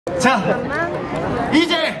자,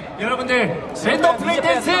 이제 여러분들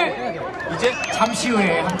랜덤플레이댄스 이제 잠시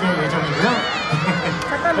후에 함께할 예정이고요.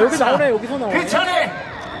 여기 나오네, 여기서 나오네. 그 전에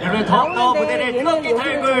여러분 더욱더 무대를 뜨겁게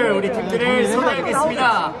달굴 우리 팀들을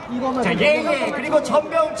소개하겠습니다. 자, 예예 그리고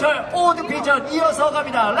전병철 오드피전 이어서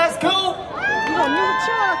갑니다. 렛츠고! 이거 음료수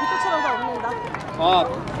치워라 그때처럼 다 없는다. 아,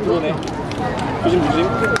 그러네. 조심.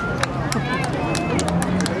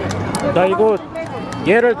 나 이거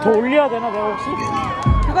얘를 더 올려야 되나 내가 혹시?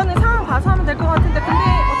 그거는 상황 봐서 하면 될 것 같은데 근데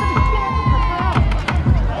어차피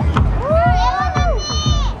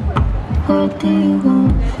What do you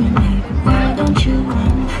want from me? Why don't you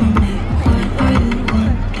run from me? What are you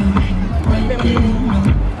wondering? What do you know?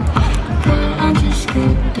 Well, I'm just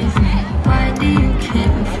scared of me. Why do you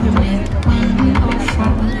care for me? When we all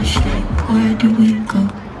fall asleep, where do we go?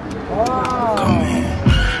 Come here.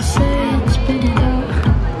 Say it, spit it out.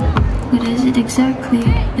 What is it exactly?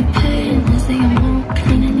 The pain is the amount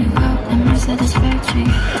cleaning you out. Am I satisfactory?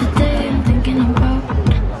 Today I'm thinking about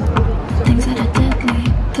things that are deadly.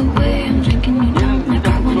 The way I'm drinking you down, like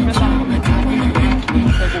I wanna drown, like I wanna end me.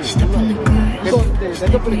 Step on the glass,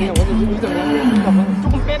 step on your tongue.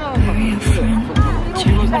 Bury your friend,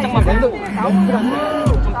 turn it back.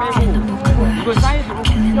 이거 사이즈로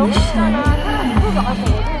Killing me slow.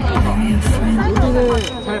 Bury your friend.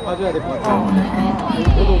 잘 봐줘야 될 것 같아.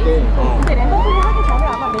 근데 랜덤플레이 하기 전에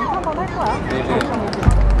아마 멘트 한번 할 거야.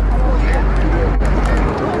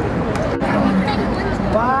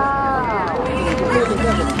 와.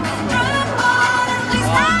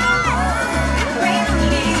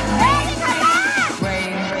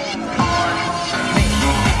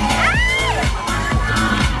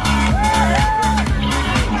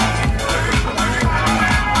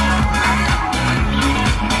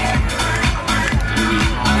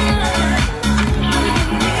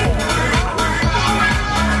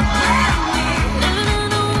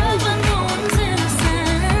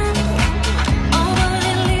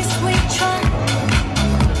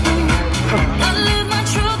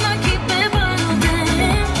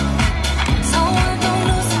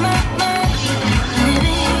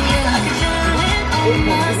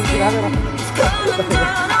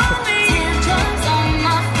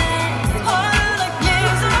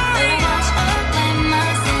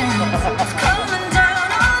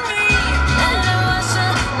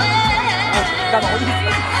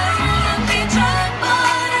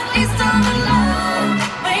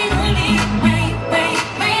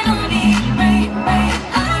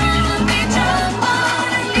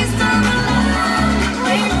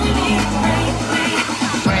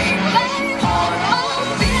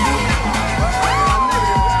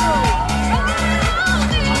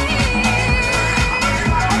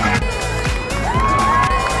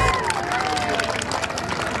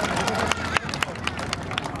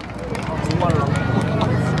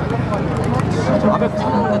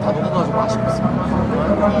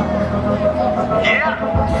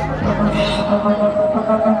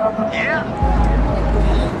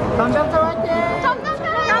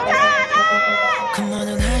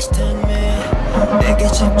 내게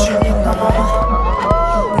집중해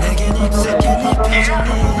너 내겐 익숙해 네 표정이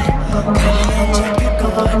가면 잡힐 걸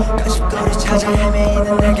가십거리 찾아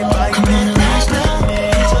헤매이는 내게 바이브레이트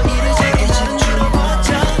저기를 내게 집중해 봤자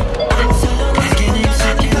내겐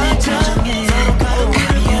익숙해 네 표정이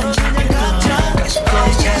가면 잡힐 걸 가십거리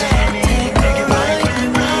찾아 헤매이는 내게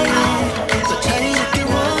바이브레이트 또 자리 잡길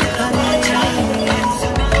원하는 바람이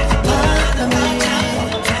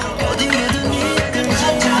어디에든 이끌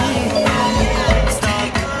찾아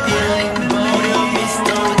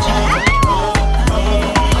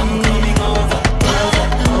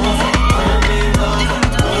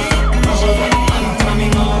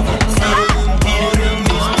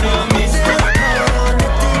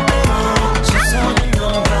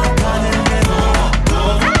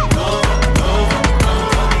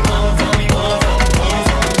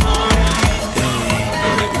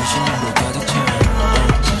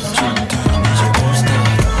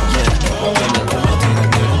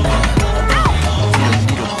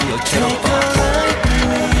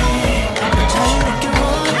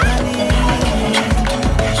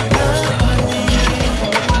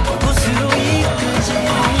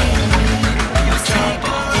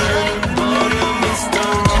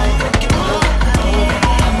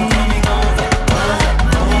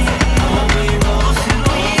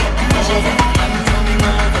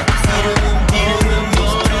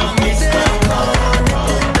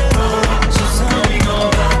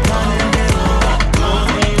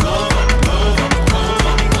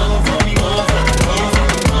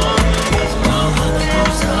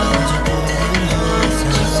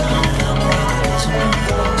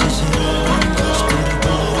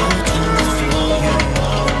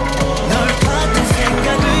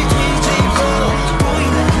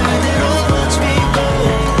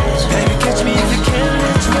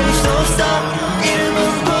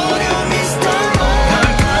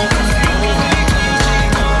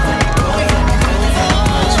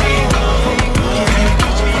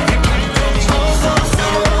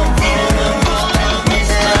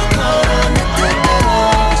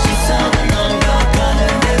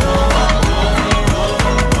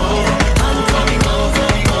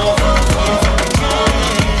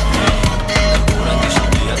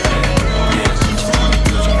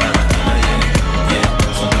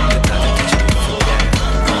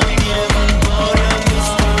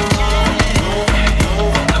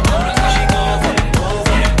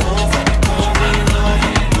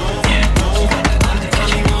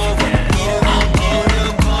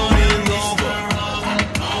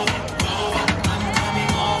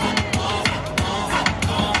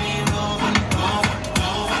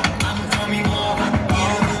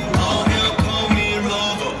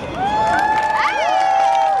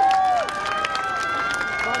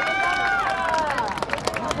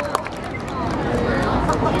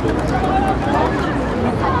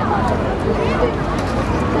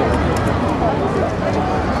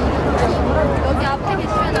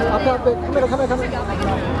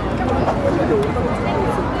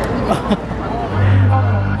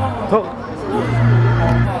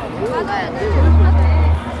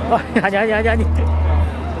아니.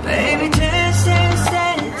 Baby, dance, dance,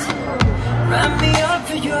 dance. Wrap me up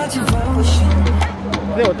for your devotion.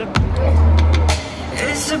 근데 어차피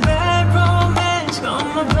It's a bad romance. Got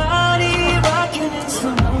my body rocking in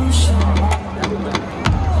slow motion.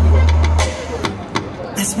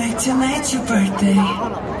 Let's make tonight your birthday.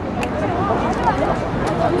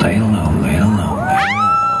 Lay low, lay low, lay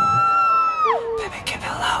low. Baby, keep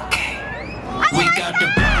it low, okay? We got the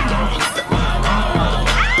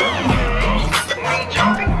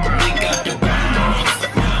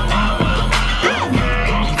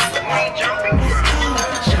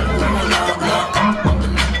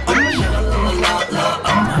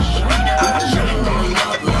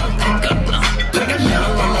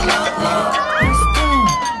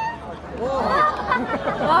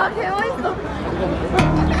와, 개멋있어.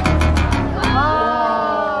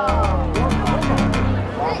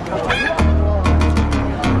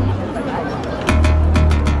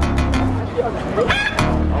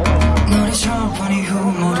 너를 처음 본 이후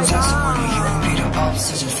모두 사소한 이유 필요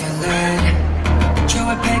없어진 feeling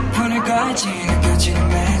좋아 100%까지 느껴지는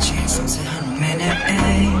magic 섬세한 minute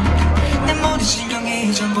내 모든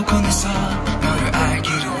신경이 전부 건네서 너를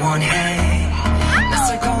알기를 원해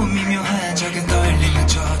낯설고 미묘한 작은 떨림은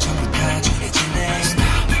전부 다 전해지네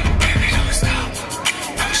Stop, baby don't stop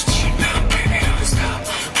멈추지마 baby don't stop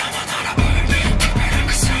나만 알아볼 특별한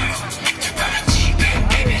그 사람 특별한 지금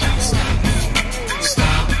baby don't stop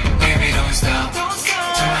Stop, baby don't stop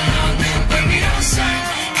정말 너는 baby don't stop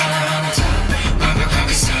하나하나 다 완벽한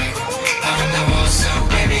그 사이 아름다워서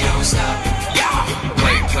baby don't stop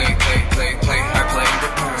Play, play, play, play, play I play the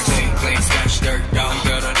birds Play, scratch, dirt, dog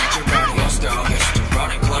But I need your body, your style Yes, to run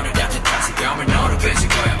and clutter down the taxi 겸을 너를 뺏을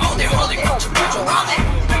거야 All day holding up to my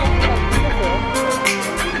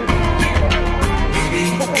Baby,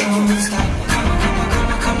 don't stop Come on, come on, come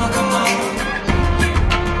on, come on, come on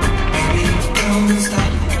Baby, don't stop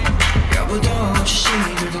여부도 없이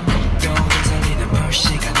시들도 또 살리는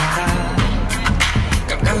물시가 나가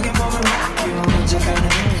깜깜하게 몸을 맡겨 혼자가는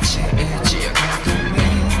일지야 가끔은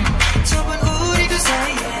좁은 우리 그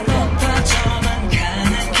사이에 높아져만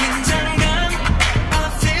가는 긴장감 I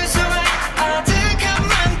feel so right 아득한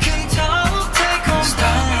만큼 더욱 달콤한 Stop,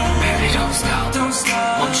 baby don't stop Don't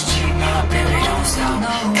stop 멈추지 마 baby don't stop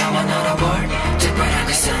나만 알아볼 특별한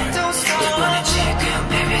그 사이 이번엔 지금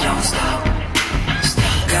baby don't stop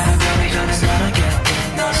Stop Gotta baby gonna get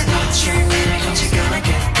there 너를 놓치 baby don't you gonna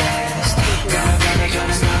get there Stop Gotta baby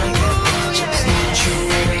gonna get there Just want you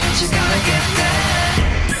baby don't you gonna get there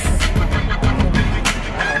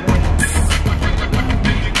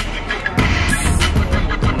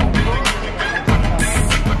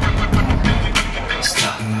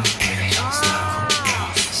Stop, baby don't stop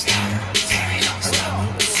Stop, baby don't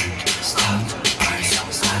stop Stop, baby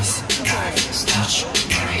don't stop Stop,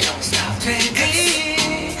 baby don't stop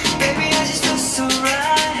Baby, baby I just feel so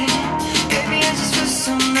right Baby I just feel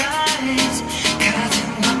so nice 가진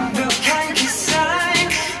완벽한 그 사이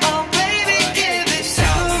Oh baby give it to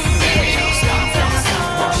me Baby don't stop, don't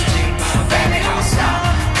stop 멈추지 마 Baby don't stop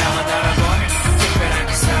나만 알아볼 특별한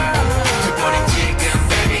그 사이 특별한 지금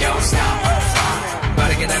Baby don't stop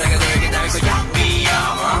빠르게 날아가 너에게 날 거야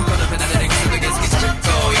미안해 건너편 나를 계속 계속 찾을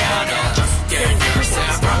거야 No just get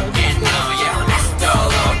yourself broken no yeah Let's go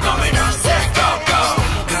low coming on set go go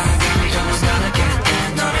Gonna get there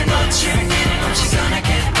너를 놓치 니는 없이 gonna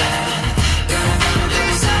get there Gonna do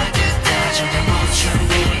this I get there 절대 멈춘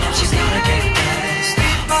니는 없이 gonna get there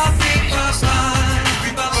Step up beep up slide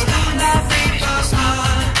Beep up slide Not beep up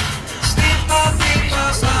slide Step up beep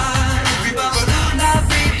up slide Beep up slide Not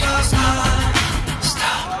beep up slide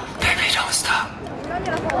Stop baby don't stop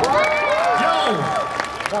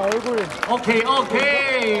나 얼굴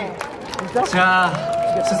오케이. 자,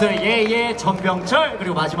 수술 예예 전병철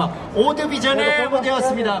그리고 마지막 오드비전의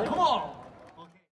무대였습니다.